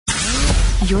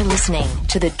You're listening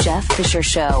to The Jeff Fisher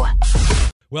Show.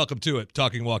 Welcome to it,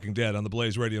 Talking Walking Dead on the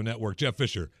Blaze Radio Network. Jeff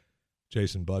Fisher,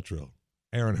 Jason Buttrill,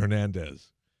 Aaron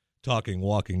Hernandez. Talking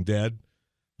Walking Dead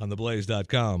on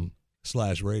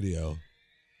theblaze.com/radio.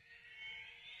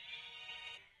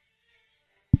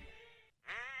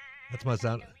 That's my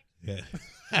sound. Yeah.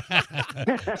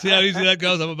 See how easy that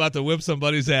goes? I'm about to whip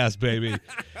somebody's ass, baby.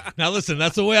 Now, listen,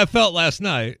 that's the way I felt last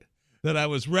night, that I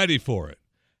was ready for it.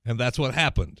 And that's what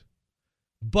happened.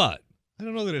 But I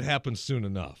don't know that it happened soon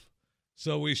enough.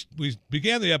 So we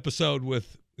began the episode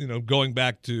with, going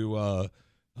back to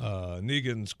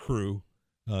Negan's crew,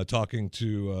 talking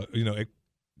to,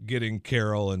 getting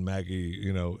Carol and Maggie,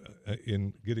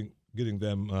 in getting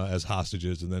them as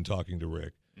hostages, and then talking to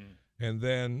Rick. And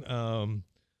then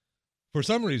for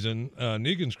some reason,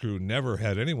 Negan's crew never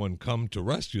had anyone come to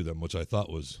rescue them, which I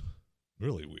thought was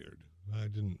really weird.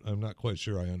 I'm not quite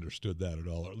sure I understood that at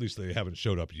all, or at least they haven't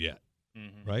showed up yet.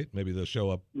 Right? Maybe they'll show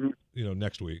up,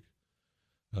 next week,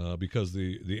 because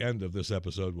the end of this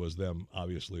episode was them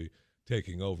obviously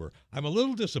taking over. I'm a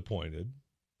little disappointed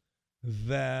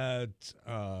that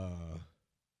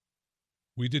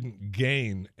we didn't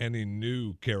gain any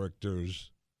new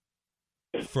characters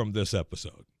from this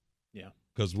episode. Yeah.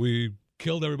 Because we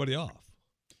killed everybody off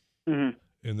in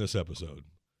this episode.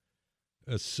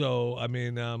 So, I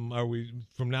mean, are we,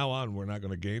 from now on, we're not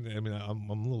going to gain? I mean,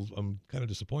 I'm kind of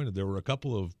disappointed. There were a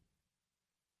couple of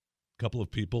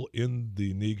people in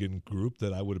the Negan group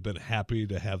that I would have been happy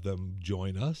to have them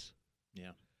join us.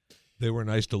 Yeah. They were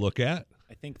nice to look at.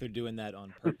 I think they're doing that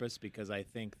on purpose because I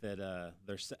think that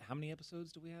there's, how many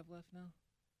episodes do we have left now?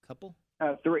 Couple?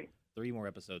 3. 3 more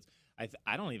episodes.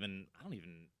 I don't even.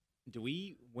 Do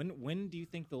we? When do you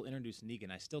think they'll introduce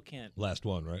Negan? I still can't. Last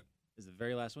one, right? Is the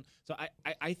very last one. So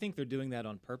I think they're doing that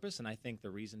on purpose, and I think the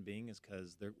reason being is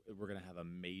because we're going to have a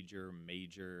major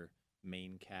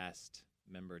main cast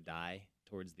member die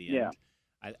towards the end.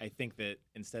 I think that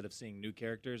instead of seeing new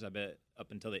characters, I bet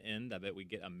up until the end, I bet we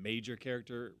get a major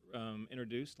character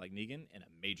introduced, like Negan, and a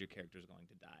major character is going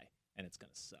to die, and it's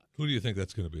going to suck. Who do you think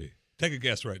that's going to be? Take a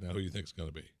guess right now who you think it's going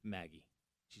to be. Maggie.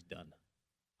 She's done.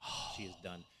 She is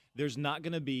done. There's not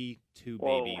going to be 2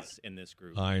 babies in this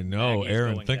group. I know, Maggie's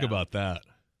Aaron. going Think down. about that.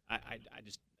 I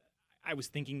was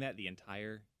thinking that the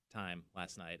entire time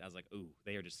last night. I was like, ooh,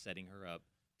 they are just setting her up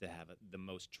to have the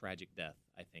most tragic death,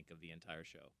 I think, of the entire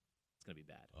show. It's going to be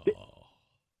bad. Oh.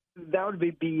 That would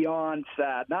be beyond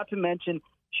sad. Not to mention,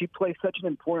 she plays such an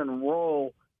important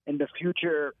role in the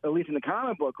future, at least in the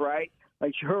comic book, right?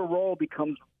 Like, her role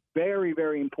becomes very,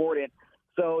 very important.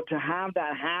 So to have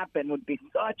that happen would be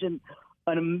such an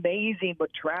amazing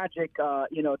but tragic,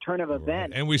 turn of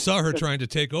events. And we saw her trying to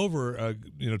take over,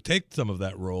 take some of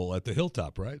that role at the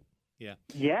hilltop, right? Yeah.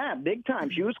 Yeah, big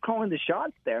time. She was calling the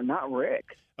shots there, not Rick.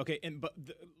 Okay, but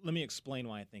let me explain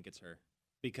why I think it's her.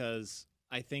 Because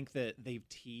I think that they've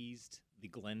teased the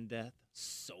Glenn death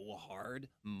so hard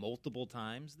multiple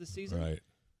times this season. Right.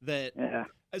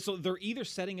 So they're either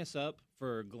setting us up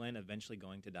for Glenn eventually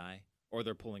going to die, or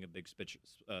they're pulling a big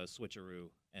switcheroo,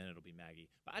 and it'll be Maggie.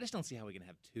 But I just don't see how we can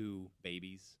have 2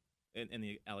 babies in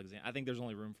the Alexander. I think there's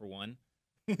only room for 1.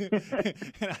 And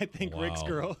I think Rick's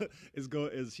girl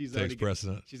she's Takes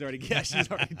precedent. She's already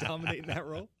dominating that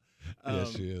role.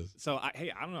 Yes, she is. So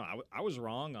I don't know. I was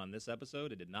wrong on this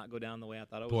episode. It did not go down the way I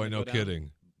thought it was. Boy, no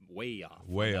kidding. Way off.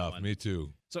 Way off. Me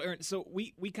too. So Aaron,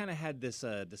 we kind of had this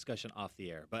discussion off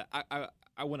the air, but I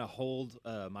want to hold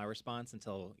my response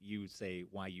until you say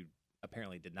why you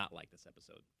apparently did not like this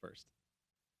episode first.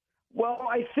 Well,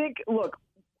 I think, look,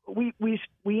 we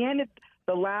ended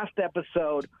the last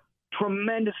episode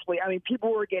tremendously. I mean,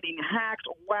 people were getting hacked,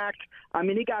 whacked. I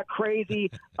mean, it got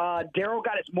crazy. Daryl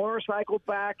got his motorcycle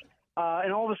back,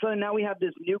 and all of a sudden now we have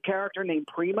this new character named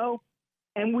Primo,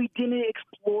 and we didn't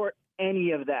explore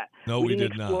any of that. No, we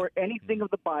didn't explore anything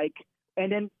of the bike,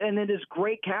 and then this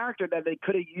great character that they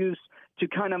could have used to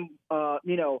kind of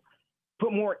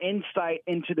put more insight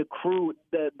into the crew,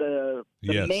 the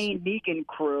main Negan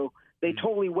crew. They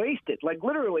totally wasted. Like,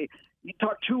 literally, you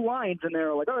talk 2 lines, and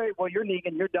they're like, all right, well, you're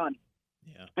Negan, you're done.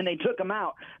 Yeah. And they took him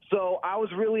out. So I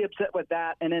was really upset with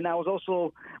that. And then I was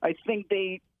also, I think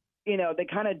they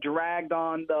kind of dragged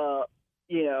on the,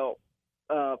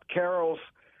 Carol's,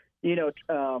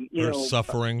 her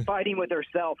suffering, fighting with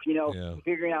herself,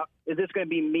 figuring out, is this going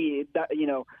to be me?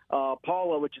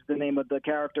 Paula, which is the name of the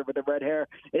character with the red hair,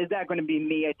 is that going to be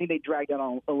me? I think they dragged that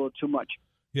on a little too much.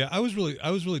 Yeah, I was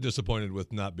really disappointed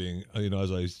with not being,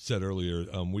 as I said earlier,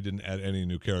 we didn't add any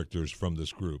new characters from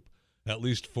this group, at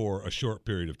least for a short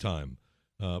period of time.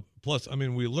 Plus, I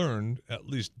mean, we learned, at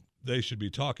least they should be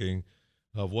talking,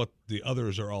 of what the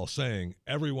others are all saying,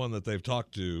 everyone that they've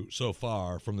talked to so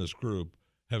far from this group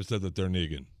have said that they're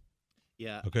Negan.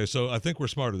 Yeah. Okay, so I think we're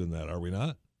smarter than that, are we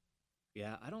not?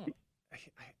 Yeah, I don't.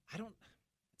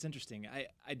 It's interesting.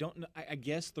 I don't know. I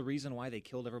guess the reason why they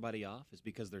killed everybody off is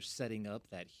because they're setting up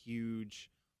that huge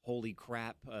holy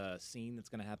crap scene that's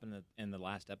going to happen in the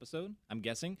last episode. I'm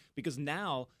guessing because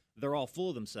now they're all full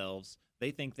of themselves.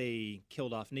 They think they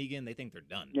killed off Negan. They think they're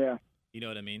done. Yeah. You know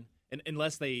what I mean? And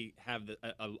unless they have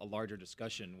a larger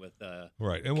discussion with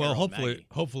right. And well,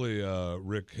 hopefully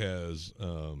Rick has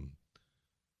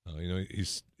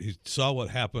he saw what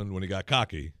happened when he got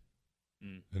cocky,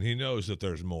 and he knows that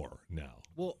there's more now.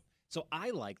 Well, so I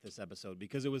like this episode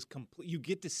because it was complete. You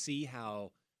get to see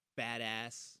how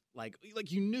badass, like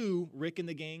you knew Rick and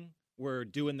the gang were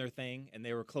doing their thing, and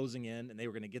they were closing in, and they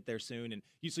were going to get there soon, and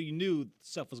you knew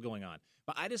stuff was going on.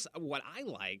 But what I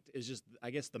liked is just, I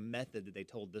guess, the method that they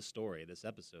told this story, this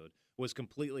episode, was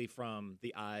completely from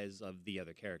the eyes of the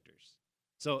other characters.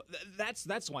 So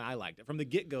that's why I liked it. From the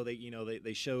get-go,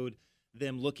 they showed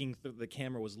them looking through, the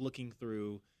camera was looking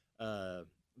through the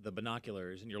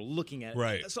binoculars, and you're looking at it.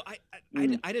 Right. So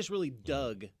I just really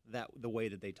dug the way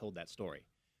that they told that story.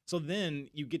 So then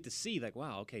you get to see, like,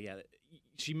 wow, okay, yeah.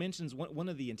 She mentions, one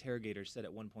of the interrogators said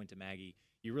at one point to Maggie,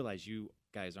 you realize you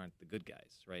guys aren't the good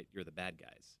guys, right? You're the bad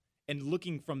guys. And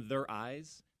looking from their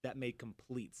eyes, that made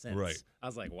complete sense. Right. I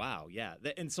was like, wow, yeah.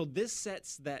 And so this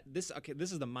sets this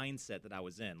is the mindset that I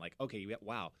was in. Like, okay,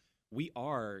 wow, we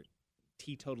are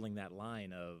teetotaling that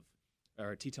line of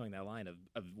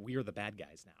we're the bad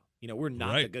guys now. We're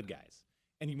not the good guys.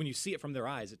 And when you see it from their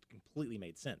eyes, it completely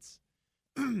made sense.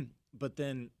 But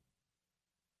then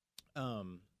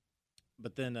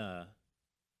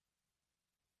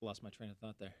lost my train of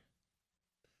thought there.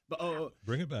 But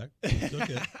bring it back. It's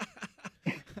okay.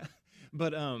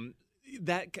 But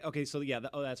so yeah,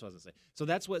 that's what I was gonna say. So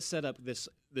that's what set up this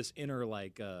inner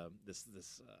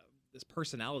this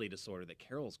personality disorder that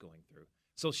Carol's going through.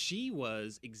 So she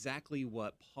was exactly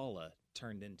what Paula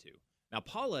turned into. Now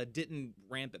Paula didn't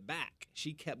ramp it back.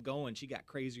 She kept going. She got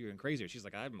crazier and crazier. She's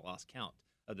like, I haven't lost count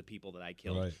of the people that I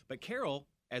killed. Right. But Carol,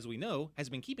 as we know, has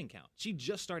been keeping count. She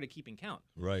just started keeping count.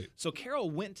 Right. So Carol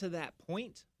went to that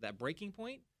point, that breaking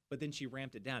point, but then she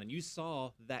ramped it down. And you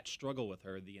saw that struggle with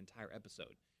her the entire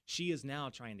episode. She is now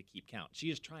trying to keep count. She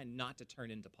is trying not to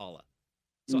turn into Paula.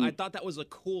 So I thought that was a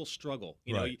cool struggle.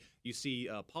 You see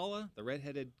Paula, the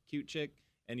redheaded cute chick,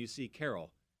 and you see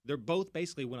Carol. They're both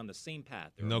basically went on the same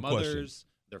path. Their mothers, question.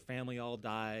 Their family all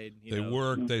died. They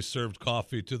worked. They served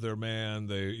coffee to their man.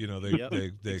 They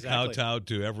exactly. Kowtowed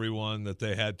to everyone that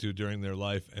they had to during their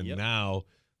life, and now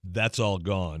that's all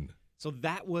gone. So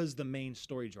that was the main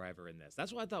story driver in this.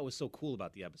 That's what I thought was so cool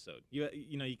about the episode. You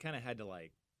kind of had to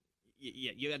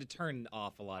you had to turn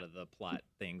off a lot of the plot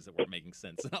things that weren't making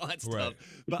sense and all that stuff.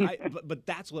 Right. But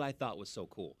that's what I thought was so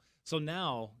cool. So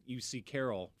now you see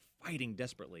Carol fighting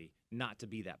desperately not to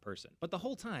be that person. But the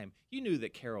whole time, you knew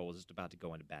that Carol was just about to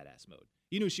go into badass mode.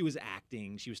 You knew she was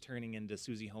acting. She was turning into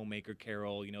Susie Homemaker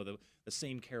Carol, the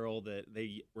same Carol that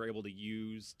they were able to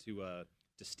use to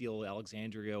steal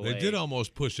Alexandria away. They did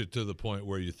almost push it to the point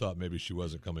where you thought maybe she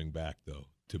wasn't coming back, though,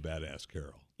 to badass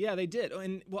Carol. Yeah, they did.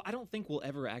 And, well, I don't think we'll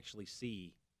ever actually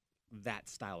see that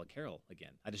style of Carol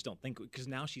again. I just don't think, because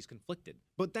now she's conflicted.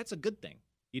 But that's a good thing.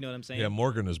 You know what I'm saying? Yeah,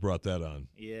 Morgan has brought that on.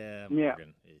 Yeah,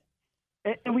 Morgan. Yeah.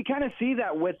 And we kind of see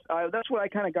that with that's what I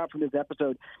kind of got from this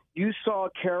episode. You saw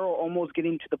Carol almost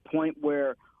getting to the point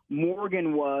where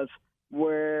Morgan was,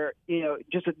 where,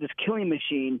 just this killing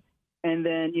machine. And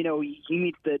then, he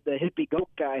meets the hippie goat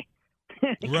guy.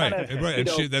 Right. And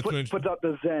she puts out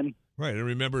the Zen. Right. And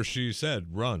remember, she said,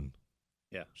 run.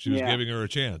 Yeah. She was giving her a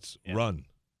chance. Yeah. Run.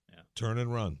 Yeah. Turn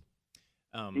and run.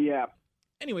 Yeah.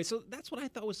 Anyway, so that's what I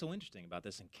thought was so interesting about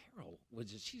this. And Carol,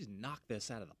 she's knocked this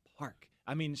out of the park.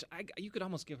 I mean, you could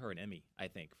almost give her an Emmy, I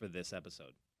think, for this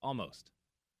episode. Almost.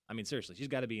 I mean, seriously, she's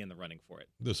got to be in the running for it.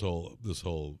 This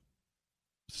whole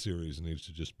series needs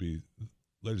to just be,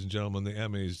 ladies and gentlemen, the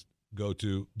Emmys go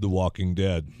to The Walking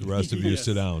Dead. The rest of you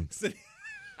sit down.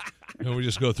 And we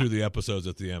just go through the episodes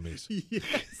at the Emmys.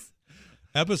 Yes.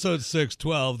 Episode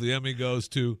 612, the Emmy goes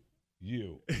to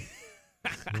you.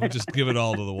 We'll just give it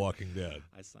all to The Walking Dead.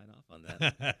 I sign off on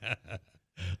that.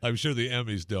 I'm sure the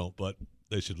Emmys don't, but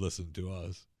they should listen to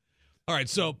us. All right,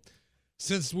 so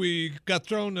since we got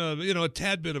thrown, a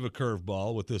tad bit of a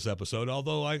curveball with this episode,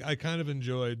 although I kind of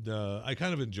enjoyed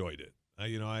it.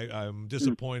 I'm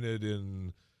disappointed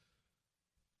in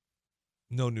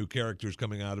no new characters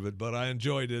coming out of it, but I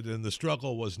enjoyed it, and the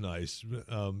struggle was nice.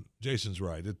 Jason's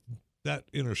right. That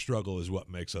inner struggle is what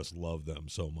makes us love them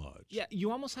so much. Yeah, you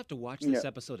almost have to watch this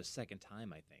episode a second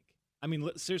time, I think. I mean,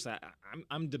 seriously,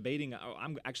 I'm debating.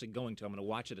 I'm actually going to. I'm going to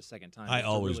watch it a second time. I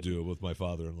always do with my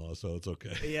father-in-law, so it's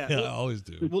okay. Yeah, I always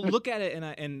do. Well, look at it,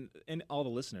 and all the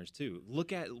listeners too.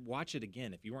 Watch it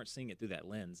again if you weren't seeing it through that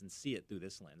lens, and see it through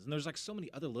this lens. And there's like so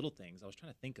many other little things. I was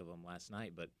trying to think of them last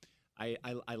night, but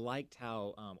I liked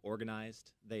how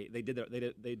organized they did.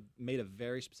 They made a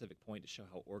very specific point to show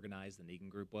how organized the Negan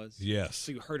group was. Yes.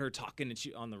 So you heard her talking and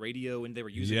on the radio, and they were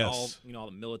using all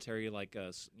the military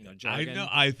jargon. I know.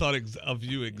 I thought of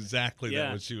you exactly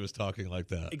that when she was talking like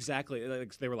that. Exactly.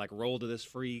 They were like, roll to this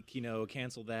freak,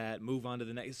 cancel that, move on to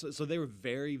the next. So they were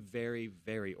very, very,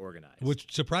 very organized.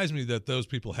 Which surprised me that those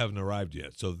people haven't arrived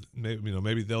yet. So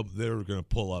maybe they're going to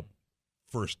pull up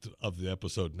first of the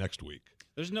episode next week.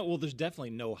 There's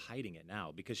definitely no hiding it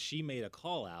now because she made a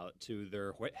call out to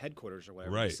their headquarters or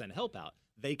whatever to send help out.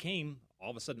 They came. All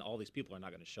of a sudden, all these people are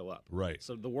not going to show up. Right.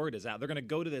 So the word is out. They're going to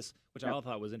go to this, which I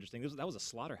thought was interesting. That was a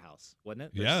slaughterhouse, wasn't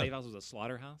it? Yeah. The safe house was a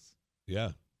slaughterhouse.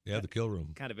 Yeah. Yeah, the kill room.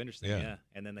 Kind of interesting, yeah.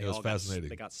 And then they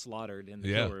got slaughtered in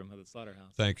the kill room of the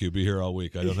slaughterhouse. Thank you. Be here all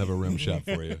week. I don't have a rim shot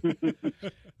for you.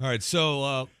 All right.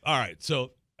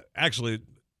 So, actually,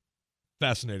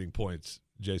 fascinating points,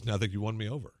 Jason. I think you won me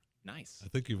over. Nice. I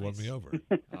think you've won me over.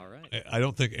 All right. I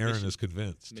don't think Aaron is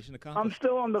convinced. Mission accomplished. I'm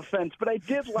still on the fence, but I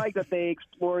did like that they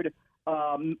explored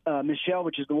Michelle,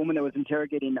 which is the woman that was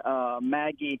interrogating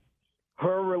Maggie,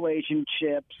 her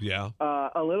relationships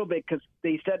a little bit because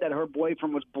they said that her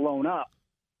boyfriend was blown up.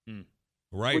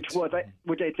 Right.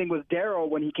 Which I think was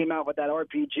Daryl when he came out with that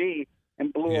RPG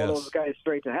and blew all those guys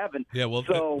straight to heaven. Yeah, well,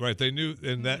 they knew,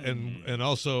 and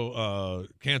also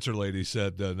Cancer Lady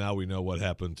said now we know what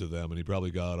happened to them, and he probably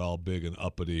got all big and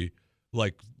uppity,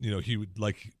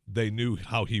 they knew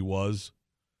how he was.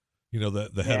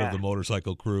 The head of the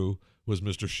motorcycle crew was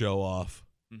Mr. Show Off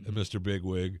and Mr.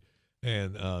 Bigwig,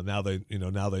 and now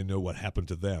they know what happened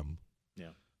to them.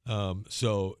 Yeah.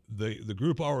 So the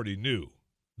group already knew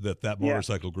that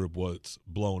motorcycle group was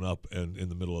blown up and in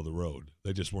the middle of the road.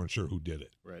 They just weren't sure who did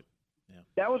it. Right. Yeah.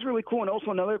 That was really cool. And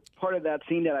also another part of that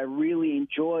scene that I really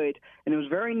enjoyed, and it was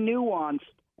very nuanced,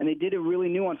 and they did it really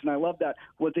nuanced, and I love that,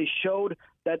 was they showed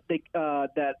that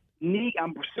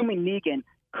I'm assuming Negan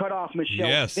cut off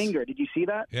Michelle's finger. Did you see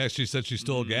that? Yeah, she said she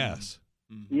stole gas.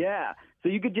 Mm-hmm. Yeah. So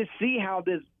you could just see how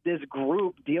this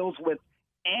group deals with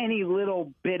any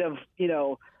little bit of,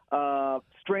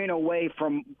 straying away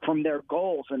from their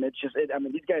goals, and it's just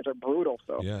these guys are brutal.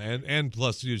 So and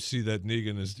plus you see that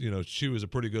Negan is she was a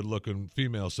pretty good looking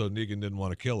female, so Negan didn't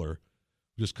want to kill her,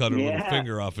 just cut her little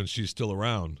finger off, and she's still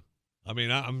around. I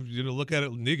mean, I'm look at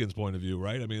it from Negan's point of view,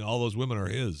 right? I mean, all those women are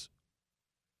his,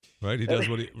 right? He does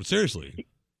what he seriously.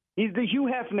 He's the Hugh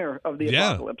Hefner of the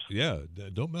apocalypse. Yeah,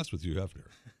 don't mess with Hugh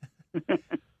Hefner.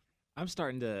 I'm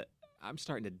starting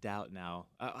to doubt now.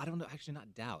 I don't know, actually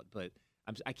not doubt, but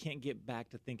I can't get back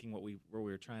to thinking where we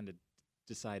were trying to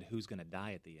decide who's going to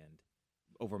die at the end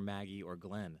over Maggie or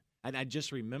Glenn. And I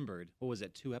just remembered, what was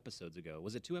it, 2 episodes ago?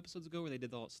 Was it 2 episodes ago where they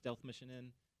did the stealth mission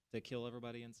in to kill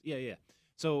everybody? Yeah.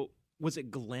 So was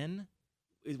it Glenn?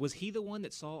 Was he the one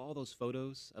that saw all those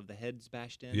photos of the heads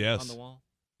bashed in on the wall?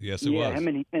 Yes, it was. Yeah,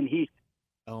 him and Heath.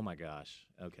 Oh my gosh.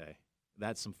 Okay,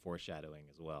 that's some foreshadowing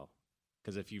as well.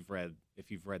 Because if you've read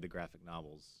the graphic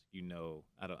novels,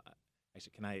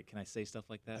 Actually, can I say stuff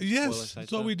like that? Yes,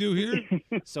 that's what we do here.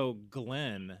 So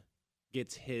Glenn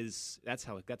gets his. That's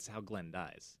how Glenn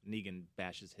dies. Negan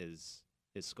bashes his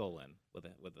skull in with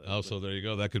a. So there you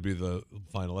go. That could be the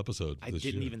final episode. I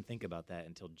didn't even think about that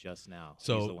until just now.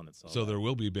 So he's the one that saw that. There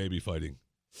will be baby fighting.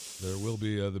 There will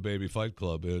be the baby fight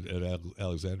club at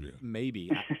Alexandria.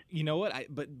 Maybe. You know what?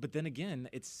 But then again,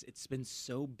 it's been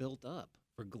so built up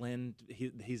for Glenn.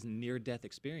 His near death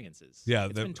experiences. Yeah,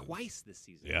 it's been twice this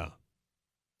season. Yeah.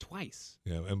 Twice.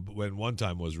 Yeah, and when one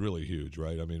time was really huge,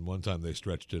 right? I mean, one time they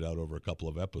stretched it out over a couple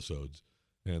of episodes,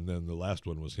 and then the last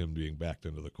one was him being backed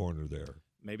into the corner there.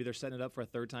 Maybe they're setting it up for a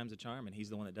third time's a charm, and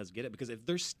he's the one that does get it. Because if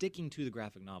they're sticking to the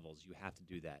graphic novels, you have to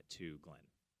do that to Glenn.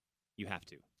 You have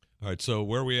to. All right, so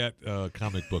where are we at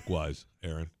comic book wise,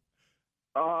 Aaron?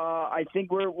 I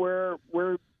think we're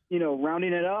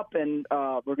rounding it up, and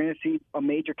we're going to see a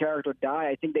major character die.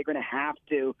 I think they're going to have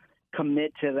to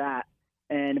commit to that.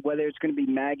 And whether it's going to be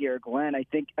Maggie or Glenn, I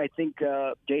think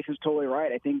Jason's totally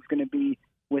right. I think it's going to be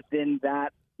within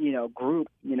that group,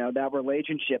 that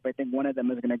relationship. I think one of them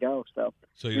is going to go.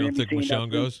 So you don't think Michonne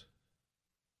goes?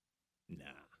 Nah.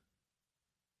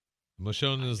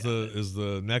 Michonne is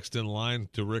the next in line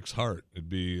to Rick's heart. It'd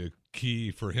be a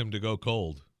key for him to go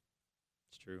cold.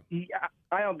 It's true. Yeah,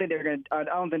 I don't think they're going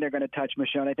to touch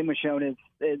Michonne. I think Michonne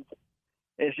is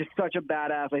just such a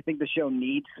badass. I think the show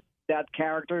needs that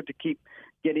character to keep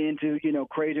getting into,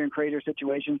 crazier and crazier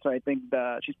situations. So I think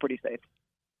she's pretty safe.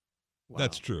 Wow.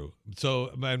 That's true.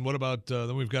 So, man, what about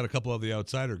then we've got a couple of the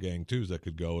outsider gang, too, that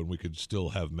could go, and we could still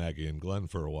have Maggie and Glenn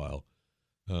for a while.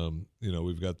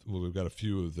 We've got a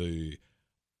few of the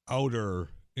outer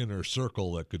inner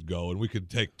circle that could go, and we could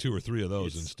take 2 or 3 of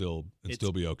those and still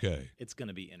be okay. It's going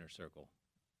to be inner circle,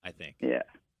 I think. Yeah.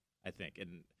 I think.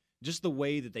 And just the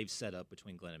way that they've set up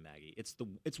between Glenn and Maggie,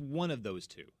 it's one of those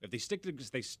two. If they stick to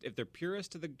if they're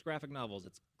purist to the graphic novels,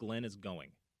 it's Glenn is going.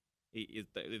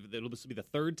 It'll be the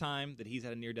 3rd time that he's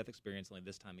had a near-death experience. Only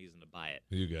this time he's going to buy it.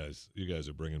 You guys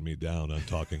are bringing me down on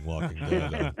Talking Walking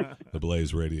Dead on the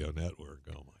Blaze Radio Network.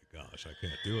 Oh my gosh, I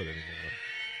can't do it anymore.